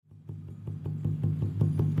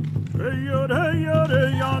Welcome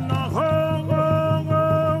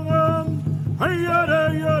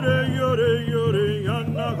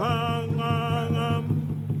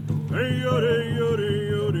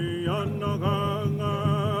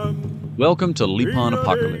to Lipan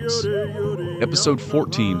Apocalypse, Episode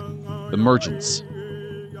 14, Emergence.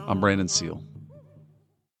 I'm Brandon Seal.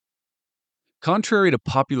 Contrary to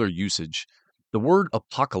popular usage, the word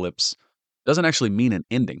apocalypse doesn't actually mean an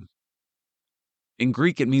ending. In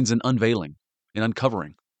Greek, it means an unveiling, an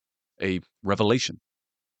uncovering, a revelation.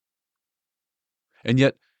 And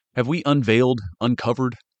yet, have we unveiled,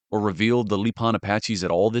 uncovered, or revealed the Lipan Apaches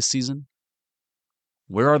at all this season?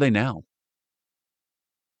 Where are they now?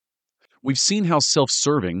 We've seen how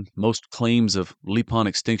self-serving most claims of Lipan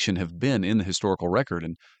extinction have been in the historical record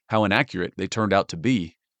and how inaccurate they turned out to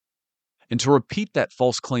be. And to repeat that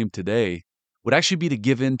false claim today would actually be to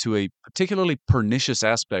give in to a particularly pernicious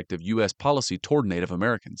aspect of U.S. policy toward Native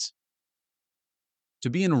Americans.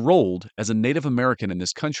 To be enrolled as a Native American in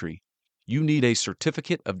this country, you need a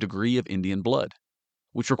certificate of degree of Indian blood,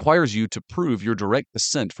 which requires you to prove your direct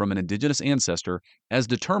descent from an indigenous ancestor as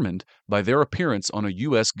determined by their appearance on a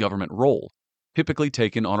U.S. government roll, typically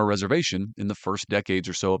taken on a reservation in the first decades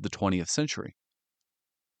or so of the 20th century.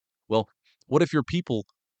 Well, what if your people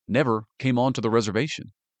never came onto the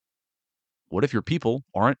reservation? What if your people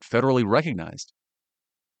aren't federally recognized?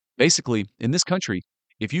 Basically, in this country,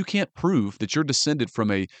 if you can't prove that you're descended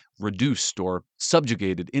from a reduced or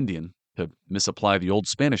subjugated Indian, to misapply the old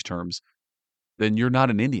Spanish terms, then you're not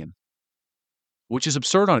an Indian. Which is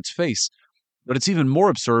absurd on its face, but it's even more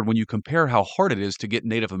absurd when you compare how hard it is to get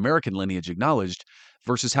Native American lineage acknowledged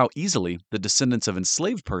versus how easily the descendants of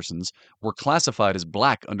enslaved persons were classified as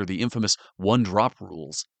black under the infamous one-drop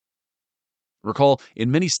rules. Recall,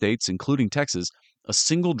 in many states, including Texas, a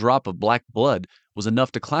single drop of black blood was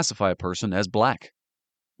enough to classify a person as black,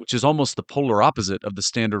 which is almost the polar opposite of the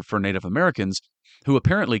standard for Native Americans, who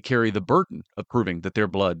apparently carry the burden of proving that their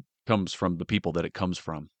blood comes from the people that it comes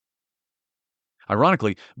from.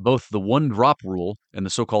 Ironically, both the one-drop rule and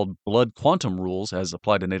the so-called blood quantum rules, as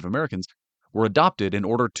applied to Native Americans, were adopted in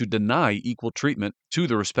order to deny equal treatment to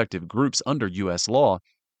the respective groups under U.S. law.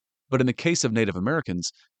 But in the case of Native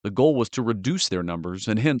Americans, the goal was to reduce their numbers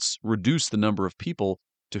and hence reduce the number of people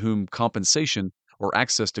to whom compensation or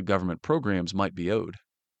access to government programs might be owed.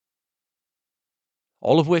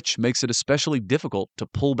 All of which makes it especially difficult to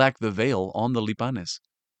pull back the veil on the Lipanes.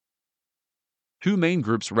 Two main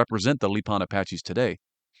groups represent the Lipan Apaches today: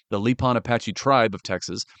 the Lipan Apache Tribe of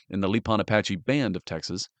Texas and the Lipan Apache Band of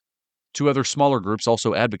Texas. Two other smaller groups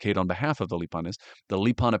also advocate on behalf of the Lipanes: the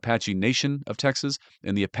Lipan Apache Nation of Texas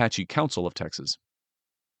and the Apache Council of Texas.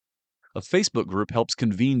 A Facebook group helps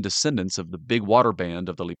convene descendants of the Big Water Band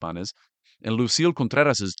of the Lipanes, and Lucille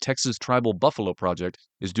Contreras' Texas Tribal Buffalo Project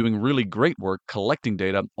is doing really great work collecting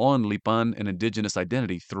data on Lipan and indigenous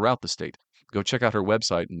identity throughout the state. Go check out her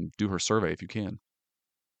website and do her survey if you can.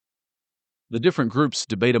 The different groups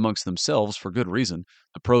debate amongst themselves for good reason,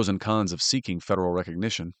 the pros and cons of seeking federal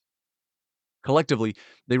recognition. Collectively,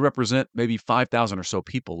 they represent maybe 5,000 or so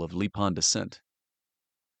people of Lipan descent.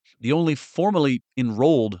 The only formally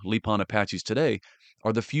enrolled Lipan Apaches today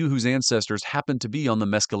are the few whose ancestors happened to be on the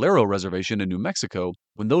Mescalero Reservation in New Mexico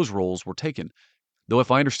when those rolls were taken, though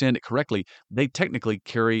if I understand it correctly, they technically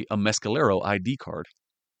carry a Mescalero ID card.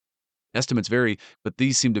 Estimates vary, but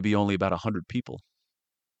these seem to be only about 100 people.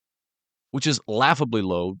 Which is laughably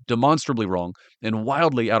low, demonstrably wrong, and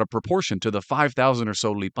wildly out of proportion to the 5,000 or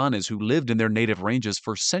so Lipanes who lived in their native ranges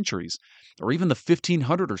for centuries, or even the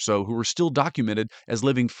 1,500 or so who were still documented as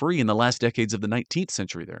living free in the last decades of the 19th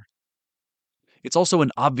century there. It's also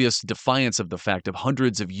an obvious defiance of the fact of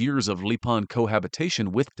hundreds of years of Lipan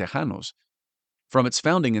cohabitation with Tejanos. From its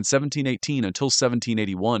founding in 1718 until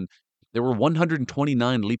 1781, there were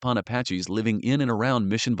 129 Lipan Apaches living in and around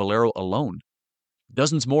Mission Valero alone.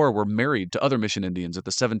 Dozens more were married to other Mission Indians at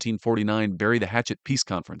the 1749 Bury the Hatchet Peace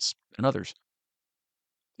Conference, and others.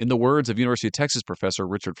 In the words of University of Texas professor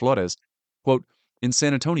Richard Flores, quote, "In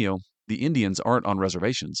San Antonio, the Indians aren't on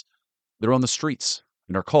reservations. They're on the streets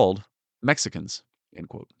and are called Mexicans," end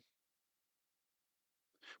quote.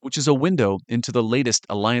 Which is a window into the latest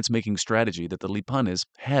alliance-making strategy that the Lipanes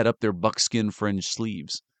had up their buckskin fringed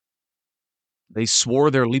sleeves. They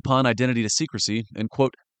swore their Lipan identity to secrecy and,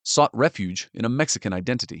 quote, sought refuge in a Mexican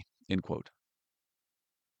identity, end quote.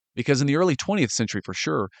 Because in the early 20th century for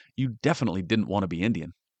sure, you definitely didn't want to be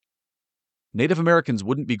Indian. Native Americans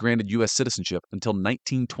wouldn't be granted U.S. citizenship until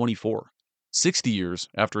 1924, 60 years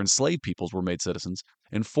after enslaved peoples were made citizens,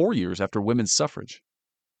 and 4 years after women's suffrage.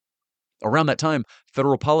 Around that time,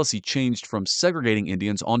 federal policy changed from segregating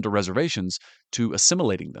Indians onto reservations to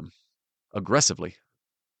assimilating them, aggressively.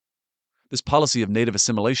 This policy of native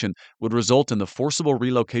assimilation would result in the forcible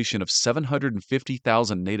relocation of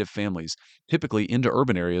 750,000 native families, typically into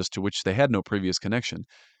urban areas to which they had no previous connection,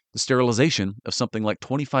 the sterilization of something like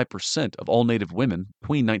 25% of all native women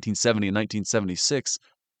between 1970 and 1976,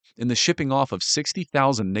 and the shipping off of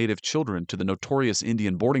 60,000 native children to the notorious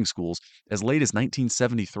Indian boarding schools as late as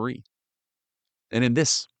 1973. And in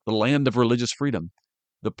this, the land of religious freedom,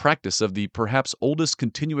 the practice of the perhaps oldest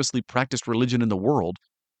continuously practiced religion in the world,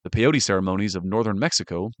 the peyote ceremonies of northern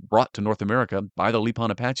Mexico, brought to North America by the Lipan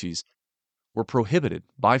Apaches, were prohibited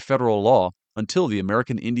by federal law until the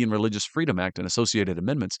American Indian Religious Freedom Act and associated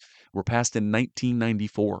amendments were passed in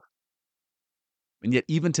 1994. And yet,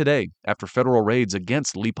 even today, after federal raids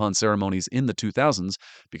against Lipan ceremonies in the 2000s,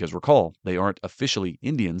 because recall, they aren't officially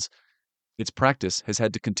Indians, its practice has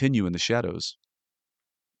had to continue in the shadows.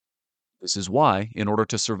 This is why, in order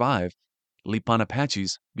to survive, Lipan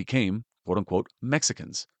Apaches became, quote unquote,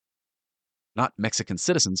 Mexicans. Not Mexican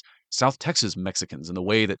citizens, South Texas Mexicans in the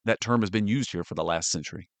way that that term has been used here for the last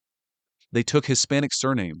century. They took Hispanic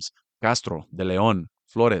surnames, Castro, De Leon,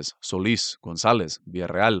 Flores, Solis, Gonzalez,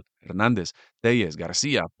 Villarreal, Hernandez, Tellez,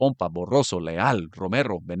 Garcia, Pompa, Borroso, Leal,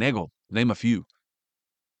 Romero, Benego, name a few.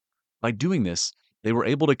 By doing this, they were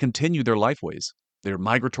able to continue their lifeways, their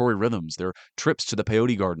migratory rhythms, their trips to the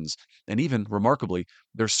peyote gardens, and even, remarkably,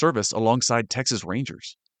 their service alongside Texas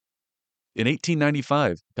Rangers. In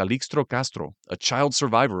 1895, Calixto Castro, a child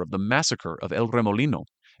survivor of the massacre of El Remolino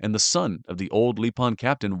and the son of the old Lipan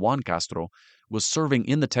captain Juan Castro, was serving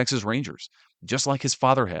in the Texas Rangers, just like his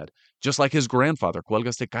father had, just like his grandfather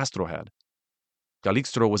Cuelgas de Castro had.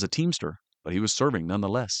 Calixto was a teamster, but he was serving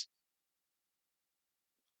nonetheless.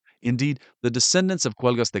 Indeed, the descendants of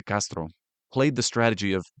Cuelgas de Castro played the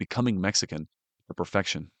strategy of becoming Mexican to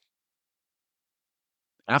perfection.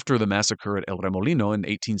 After the massacre at El Remolino in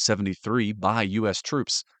 1873 by U.S.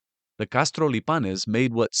 troops, the Castro Lipanes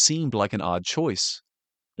made what seemed like an odd choice.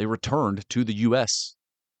 They returned to the U.S.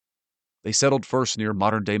 They settled first near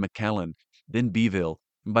modern-day McAllen, then Beeville,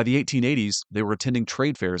 and by the 1880s, they were attending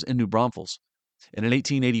trade fairs in New Braunfels. And in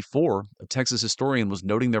 1884, a Texas historian was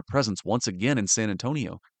noting their presence once again in San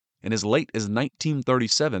Antonio, and as late as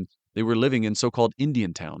 1937, they were living in so-called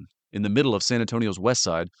Indiantown, in the middle of San Antonio's west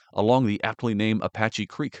side, along the aptly named Apache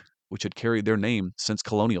Creek, which had carried their name since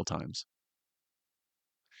colonial times.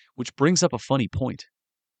 Which brings up a funny point.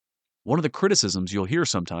 One of the criticisms you'll hear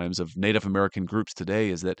sometimes of Native American groups today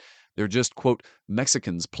is that they're just, quote,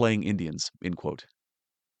 Mexicans playing Indians, end quote.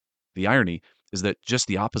 The irony is that just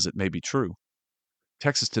the opposite may be true.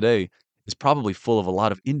 Texas today is probably full of a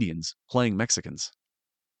lot of Indians playing Mexicans.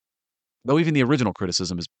 Though even the original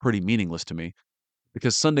criticism is pretty meaningless to me,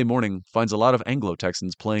 because Sunday morning finds a lot of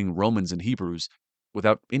Anglo-Texans playing Romans and Hebrews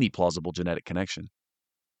without any plausible genetic connection.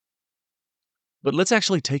 But let's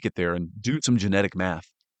actually take it there and do some genetic math.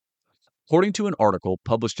 According to an article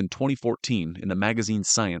published in 2014 in the magazine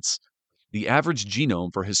Science, the average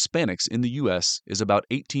genome for Hispanics in the U.S. is about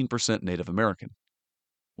 18% Native American,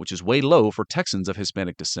 which is way low for Texans of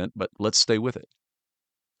Hispanic descent, but let's stay with it.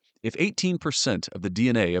 If 18% of the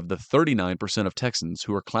DNA of the 39% of Texans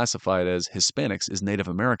who are classified as Hispanics is Native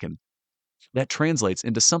American, that translates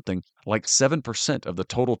into something like 7% of the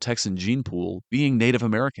total Texan gene pool being Native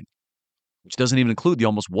American, which doesn't even include the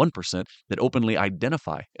almost 1% that openly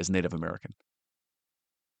identify as Native American.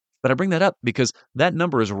 But I bring that up because that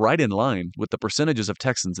number is right in line with the percentages of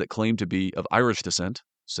Texans that claim to be of Irish descent,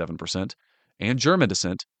 7%, and German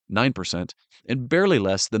descent, 9%, and barely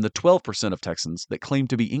less than the 12% of Texans that claim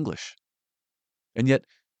to be English. And yet,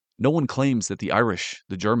 no one claims that the Irish,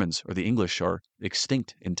 the Germans, or the English are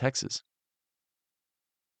extinct in Texas.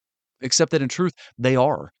 Except that in truth, they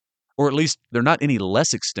are. Or at least, they're not any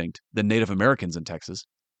less extinct than Native Americans in Texas.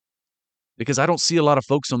 Because I don't see a lot of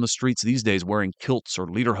folks on the streets these days wearing kilts or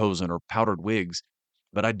lederhosen or powdered wigs,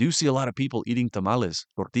 but I do see a lot of people eating tamales,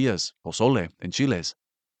 tortillas, pozole, and chiles.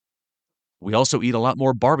 We also eat a lot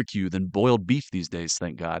more barbecue than boiled beef these days,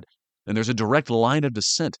 thank God, and there's a direct line of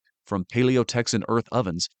descent from Paleo-Texan earth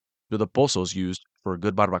ovens to the pozos used for a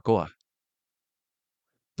good barbacoa.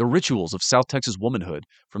 The rituals of South Texas womanhood,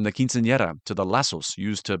 from the quinceañera to the lazos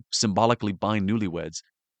used to symbolically bind newlyweds,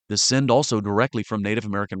 descend also directly from Native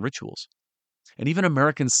American rituals. And even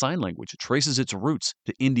American Sign Language traces its roots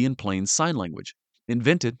to Indian Plains Sign Language,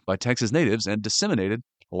 invented by Texas natives and disseminated,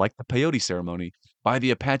 like the peyote ceremony, by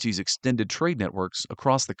the Apaches' extended trade networks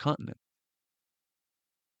across the continent.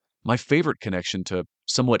 My favorite connection to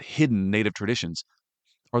somewhat hidden native traditions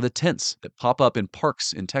are the tents that pop up in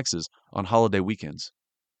parks in Texas on holiday weekends.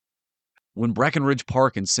 When Brackenridge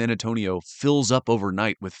Park in San Antonio fills up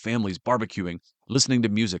overnight with families barbecuing, listening to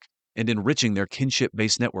music, and enriching their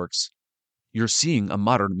kinship-based networks, you're seeing a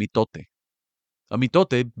modern mitote. A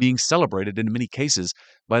mitote being celebrated in many cases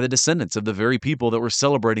by the descendants of the very people that were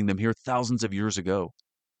celebrating them here thousands of years ago.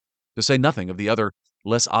 To say nothing of the other,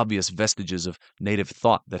 less obvious vestiges of native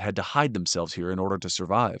thought that had to hide themselves here in order to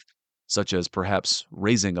survive, such as perhaps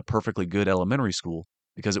raising a perfectly good elementary school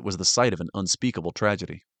because it was the site of an unspeakable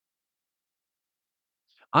tragedy.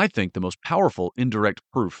 I think the most powerful indirect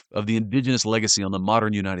proof of the indigenous legacy on the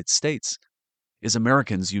modern United States is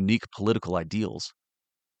Americans' unique political ideals.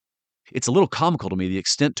 It's a little comical to me the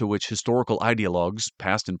extent to which historical ideologues,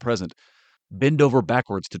 past and present, bend over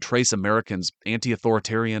backwards to trace Americans' anti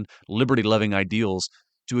authoritarian, liberty loving ideals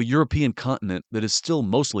to a European continent that is still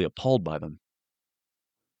mostly appalled by them.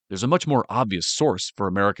 There's a much more obvious source for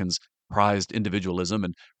Americans' prized individualism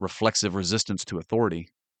and reflexive resistance to authority.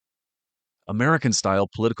 American style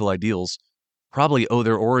political ideals probably owe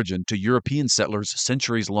their origin to European settlers'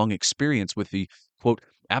 centuries long experience with the, quote,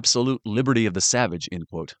 absolute liberty of the savage, end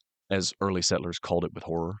quote, as early settlers called it with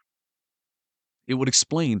horror. It would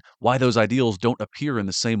explain why those ideals don't appear in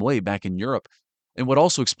the same way back in Europe, and would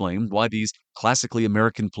also explain why these classically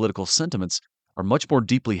American political sentiments are much more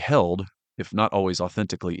deeply held, if not always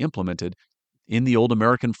authentically implemented, in the old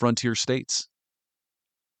American frontier states.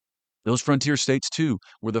 Those frontier states, too,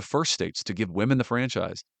 were the first states to give women the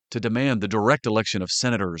franchise, to demand the direct election of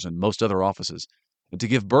senators and most other offices, and to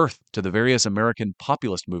give birth to the various American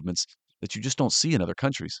populist movements that you just don't see in other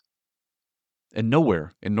countries. And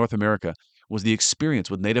nowhere in North America was the experience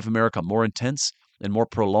with Native America more intense and more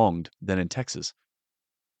prolonged than in Texas.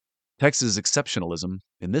 Texas' exceptionalism,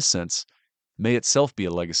 in this sense, may itself be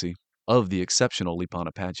a legacy of the exceptional Lipan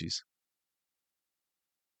Apaches.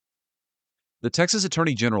 The Texas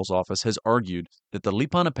Attorney General's office has argued that the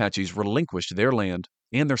Lipan Apaches relinquished their land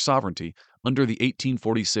and their sovereignty under the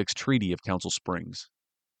 1846 Treaty of Council Springs.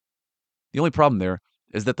 The only problem there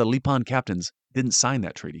is that the Lipan captains didn't sign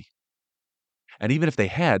that treaty. And even if they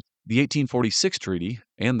had, the 1846 treaty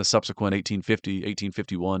and the subsequent 1850,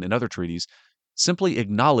 1851, and other treaties simply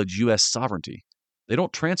acknowledge U.S. sovereignty. They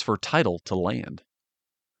don't transfer title to land.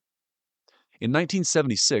 In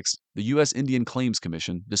 1976, the U.S. Indian Claims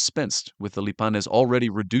Commission dispensed with the Lipanes' already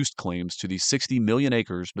reduced claims to the 60 million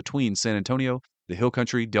acres between San Antonio, the Hill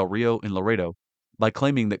Country, Del Rio, and Laredo by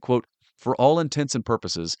claiming that, quote, for all intents and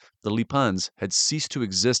purposes, the Lipans had ceased to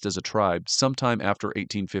exist as a tribe sometime after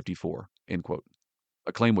 1854, end quote.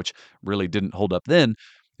 A claim which really didn't hold up then,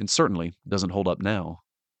 and certainly doesn't hold up now.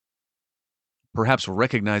 Perhaps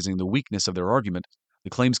recognizing the weakness of their argument,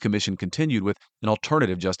 the Claims Commission continued with an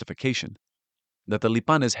alternative justification, that the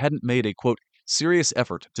Lipanes hadn't made a, quote, serious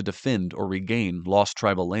effort to defend or regain lost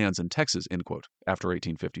tribal lands in Texas, end quote, after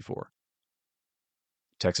 1854.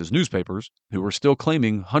 Texas newspapers, who were still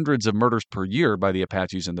claiming hundreds of murders per year by the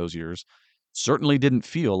Apaches in those years, certainly didn't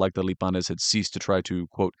feel like the Lipanes had ceased to try to,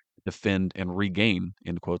 quote, defend and regain,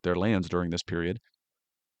 end quote, their lands during this period.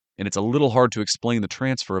 And it's a little hard to explain the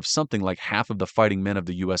transfer of something like half of the fighting men of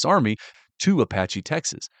the U.S. Army to Apache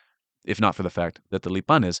Texas, if not for the fact that the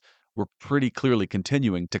Lipanes were pretty clearly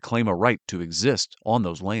continuing to claim a right to exist on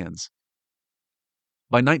those lands.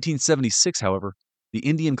 By 1976, however, the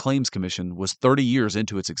Indian Claims Commission was 30 years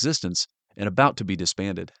into its existence and about to be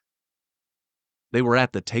disbanded. They were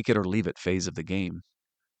at the take it or leave it phase of the game.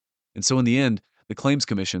 And so in the end, the Claims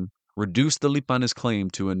Commission reduced the Lipanes' claim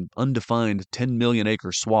to an undefined 10 million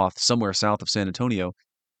acre swath somewhere south of San Antonio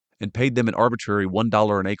and paid them an arbitrary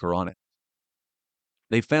 $1 an acre on it.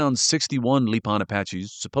 They found 61 Lipan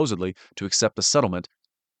Apaches, supposedly, to accept the settlement,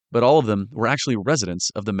 but all of them were actually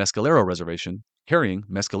residents of the Mescalero Reservation, carrying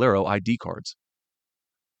Mescalero ID cards.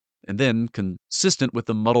 And then, consistent with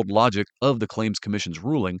the muddled logic of the Claims Commission's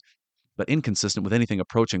ruling, but inconsistent with anything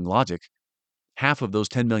approaching logic, half of those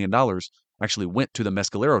 $10 million actually went to the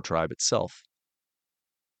Mescalero tribe itself.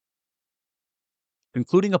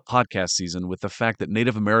 Concluding a podcast season with the fact that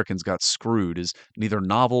Native Americans got screwed is neither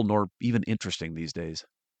novel nor even interesting these days.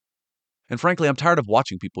 And frankly, I'm tired of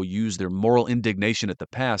watching people use their moral indignation at the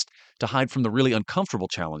past to hide from the really uncomfortable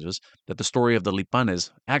challenges that the story of the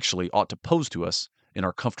Lipanes actually ought to pose to us in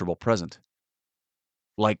our comfortable present.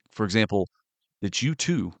 Like, for example, that you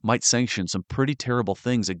too might sanction some pretty terrible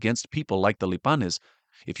things against people like the Lipanes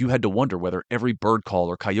if you had to wonder whether every bird call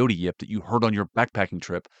or coyote yip that you heard on your backpacking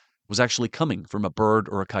trip was actually coming from a bird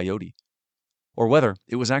or a coyote, or whether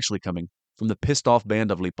it was actually coming from the pissed off band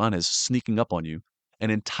of Lipanes sneaking up on you and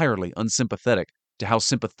entirely unsympathetic to how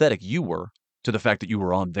sympathetic you were to the fact that you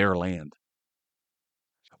were on their land.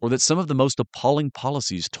 Or that some of the most appalling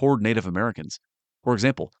policies toward Native Americans, for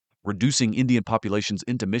example, reducing Indian populations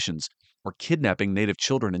into missions or kidnapping Native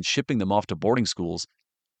children and shipping them off to boarding schools,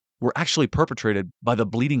 were actually perpetrated by the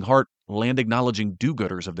bleeding heart, land acknowledging do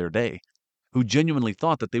gooders of their day, who genuinely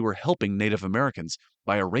thought that they were helping Native Americans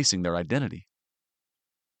by erasing their identity.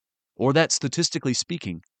 Or that, statistically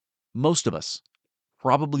speaking, most of us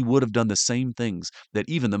probably would have done the same things that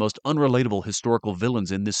even the most unrelatable historical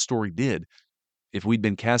villains in this story did if we'd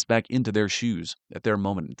been cast back into their shoes at their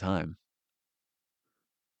moment in time.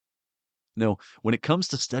 No, when it comes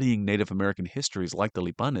to studying Native American histories like the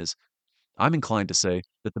Lipanes, I'm inclined to say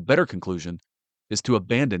that the better conclusion is to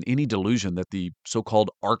abandon any delusion that the so-called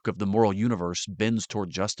arc of the moral universe bends toward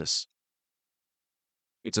justice.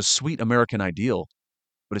 It's a sweet American ideal,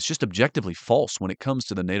 but it's just objectively false when it comes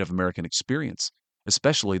to the Native American experience,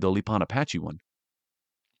 especially the Lipan Apache one.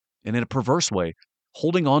 And in a perverse way,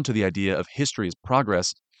 holding on to the idea of history as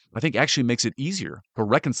progress, I think actually makes it easier to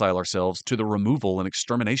reconcile ourselves to the removal and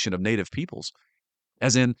extermination of Native peoples.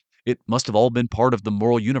 As in, it must have all been part of the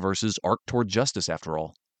moral universe's arc toward justice after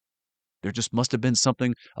all. There just must have been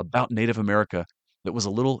something about Native America that was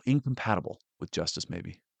a little incompatible with justice,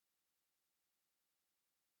 maybe.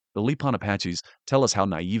 The Lipan Apaches tell us how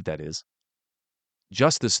naive that is.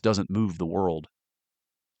 Justice doesn't move the world.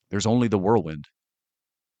 There's only the whirlwind.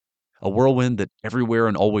 A whirlwind that everywhere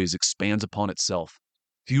and always expands upon itself,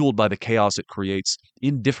 fueled by the chaos it creates,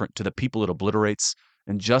 indifferent to the people it obliterates,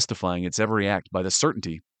 and justifying its every act by the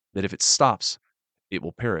certainty that if it stops, it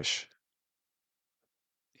will perish.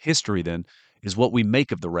 History, then, is what we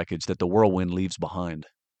make of the wreckage that the whirlwind leaves behind.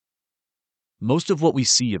 Most of what we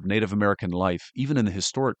see of Native American life, even in the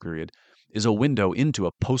historic period, is a window into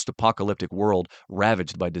a post-apocalyptic world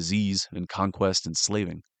ravaged by disease and conquest and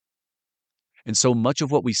slaving. And so much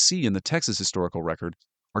of what we see in the Texas historical record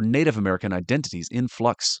are Native American identities in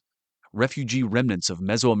flux, refugee remnants of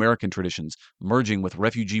Mesoamerican traditions merging with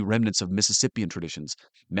refugee remnants of Mississippian traditions,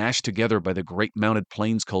 mashed together by the great mounted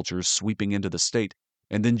plains cultures sweeping into the state,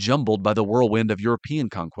 and then jumbled by the whirlwind of European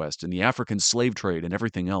conquest and the African slave trade and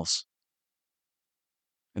everything else.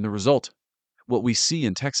 And the result, what we see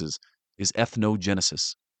in Texas, is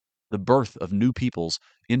ethnogenesis, the birth of new peoples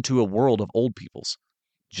into a world of old peoples,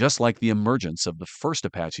 just like the emergence of the first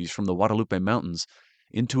Apaches from the Guadalupe Mountains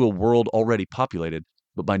into a world already populated,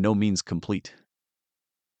 but by no means complete.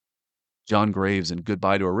 John Graves in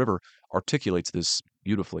Goodbye to a River articulates this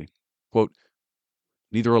beautifully. Quote,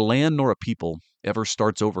 "Neither a land nor a people ever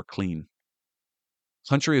starts over clean.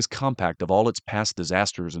 Country is compact of all its past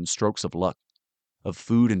disasters and strokes of luck, of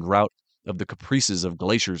food and drought, of the caprices of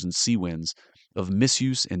glaciers and sea winds, of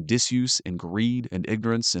misuse and disuse and greed and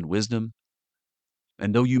ignorance and wisdom.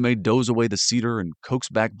 And though you may doze away the cedar and coax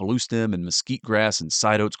back bluestem and mesquite grass and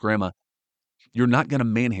side oats grandma, you're not going to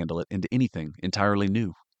manhandle it into anything entirely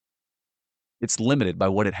new. It's limited by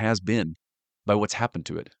what it has been, by what's happened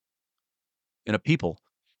to it. And a people,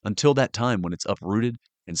 until that time when it's uprooted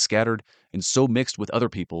and scattered and so mixed with other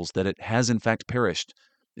peoples that it has in fact perished,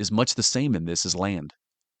 is much the same in this as land.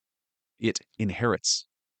 It inherits.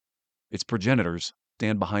 Its progenitors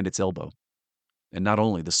stand behind its elbow, and not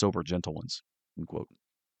only the sober gentle ones." Unquote.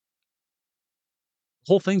 The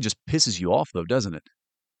whole thing just pisses you off, though, doesn't it?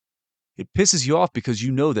 It pisses you off because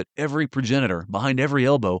you know that every progenitor behind every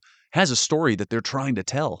elbow has a story that they're trying to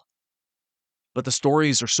tell. But the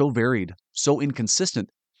stories are so varied, so inconsistent,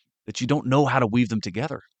 that you don't know how to weave them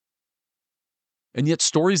together. And yet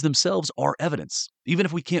stories themselves are evidence. Even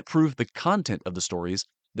if we can't prove the content of the stories,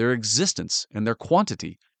 their existence and their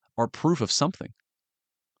quantity are proof of something.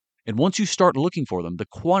 And once you start looking for them, the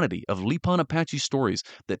quantity of Lipan Apache stories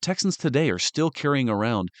that Texans today are still carrying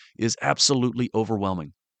around is absolutely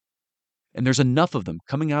overwhelming. And there's enough of them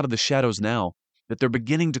coming out of the shadows now that they're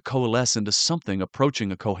beginning to coalesce into something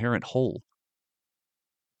approaching a coherent whole.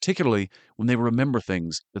 Particularly when they remember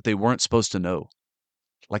things that they weren't supposed to know,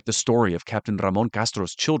 like the story of Captain Ramon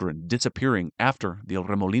Castro's children disappearing after the El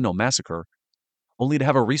Remolino massacre, only to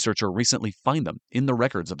have a researcher recently find them in the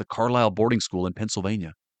records of the Carlisle boarding school in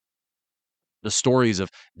Pennsylvania. The stories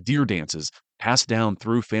of deer dances passed down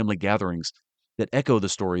through family gatherings that echo the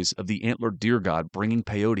stories of the antlered deer god bringing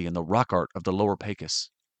peyote and the rock art of the lower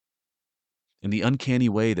Pecos. In the uncanny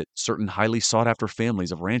way that certain highly sought-after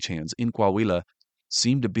families of ranch hands in Coahuila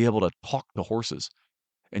seem to be able to talk to horses,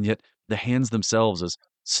 and yet the hands themselves as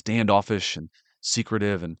standoffish and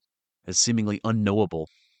secretive and as seemingly unknowable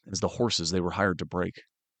as the horses they were hired to break.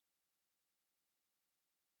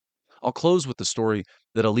 I'll close with the story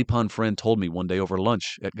that a Lipan friend told me one day over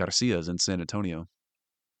lunch at Garcia's in San Antonio.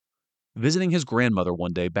 Visiting his grandmother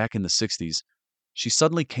one day back in the 60s, she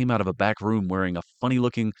suddenly came out of a back room wearing a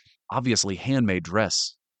funny-looking, obviously handmade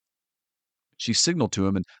dress. She signaled to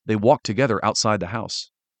him and they walked together outside the house.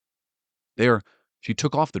 There, she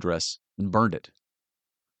took off the dress and burned it.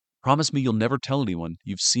 Promise me you'll never tell anyone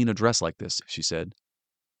you've seen a dress like this, she said.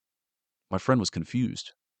 My friend was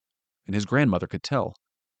confused, and his grandmother could tell.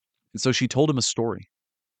 And so she told him a story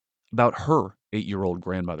about her 8-year-old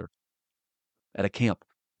grandmother at a camp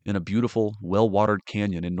in a beautiful, well-watered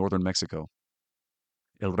canyon in northern Mexico.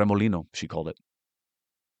 El Remolino, she called it.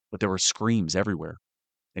 But there were screams everywhere,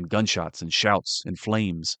 and gunshots and shouts and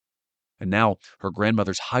flames. And now her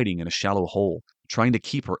grandmother's hiding in a shallow hole, trying to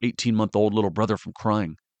keep her 18-month-old little brother from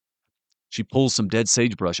crying. She pulls some dead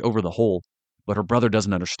sagebrush over the hole, but her brother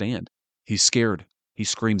doesn't understand. He's scared. He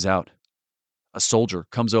screams out. A soldier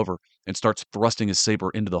comes over and starts thrusting his saber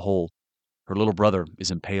into the hole. Her little brother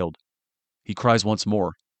is impaled. He cries once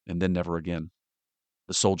more, and then never again.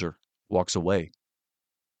 The soldier walks away.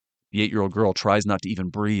 The 8-year-old girl tries not to even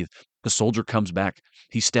breathe. The soldier comes back.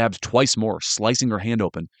 He stabs twice more, slicing her hand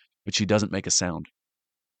open, but she doesn't make a sound.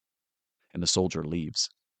 And the soldier leaves.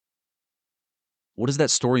 What does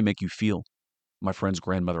that story make you feel? My friend's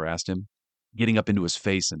grandmother asked him, getting up into his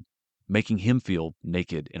face and making him feel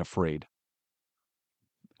naked and afraid.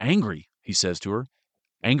 Angry, he says to her.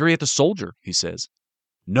 Angry at the soldier, he says.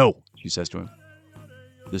 No, she says to him.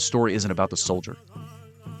 This story isn't about the soldier.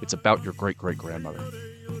 It's about your great-great-grandmother.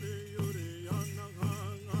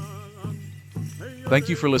 Thank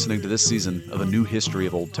you for listening to this season of A New History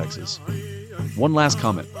of Old Texas. One last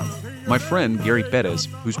comment. My friend, Gary Perez,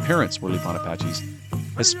 whose parents were Lipan Apaches,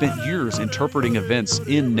 has spent years interpreting events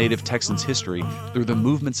in Native Texans history through the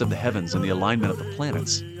movements of the heavens and the alignment of the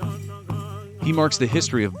planets. He marks the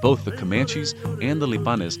history of both the Comanches and the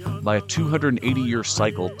Lipanes by a 280-year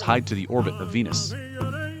cycle tied to the orbit of Venus.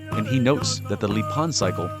 And he notes that the Lipan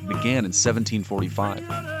cycle began in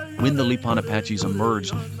 1745, when the Lipan Apaches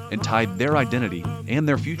emerged and tied their identity and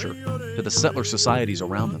their future to the settler societies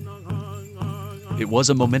around them. It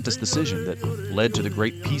was a momentous decision that led to the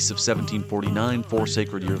Great Peace of 1749, 4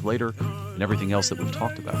 sacred years later, and everything else that we've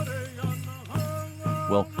talked about.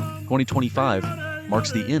 Well, 2025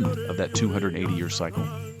 marks the end of that 280-year cycle.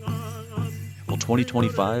 Will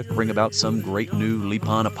 2025 bring about some great new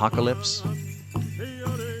Lipan apocalypse?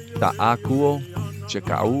 Ta'akuo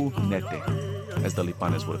chekau nete, as the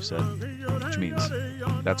Lipanes would have said, which means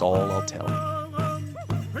that's all I'll tell.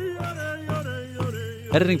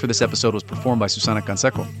 Editing for this episode was performed by Susana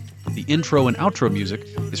Canseco. The intro and outro music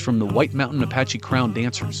is from the White Mountain Apache Crown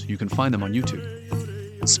Dancers. You can find them on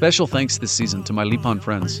YouTube. Special thanks this season to my Lipan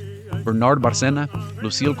friends, Bernard Barcena,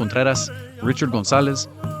 Lucille Contreras, Richard Gonzalez,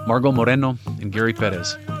 Margot Moreno, and Gary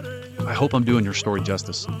Perez. I hope I'm doing your story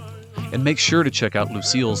justice. And make sure to check out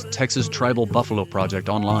Lucille's Texas Tribal Buffalo Project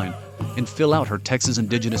online and fill out her Texas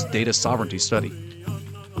Indigenous Data Sovereignty Study.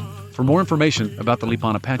 For more information about the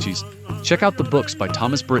Lipan Apaches, check out the books by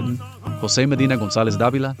Thomas Britton, Jose Medina Gonzalez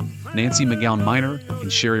Davila, Nancy McGowan Minor,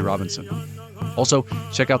 and Sherry Robinson. Also,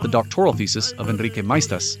 check out the doctoral thesis of Enrique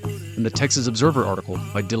Maestas and the Texas Observer article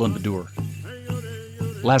by Dylan Bedour.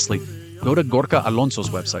 Lastly, go to Gorka Alonso's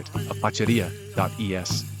website,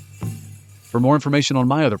 apacheria.es. For more information on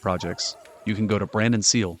my other projects, you can go to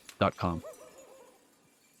brandonseal.com.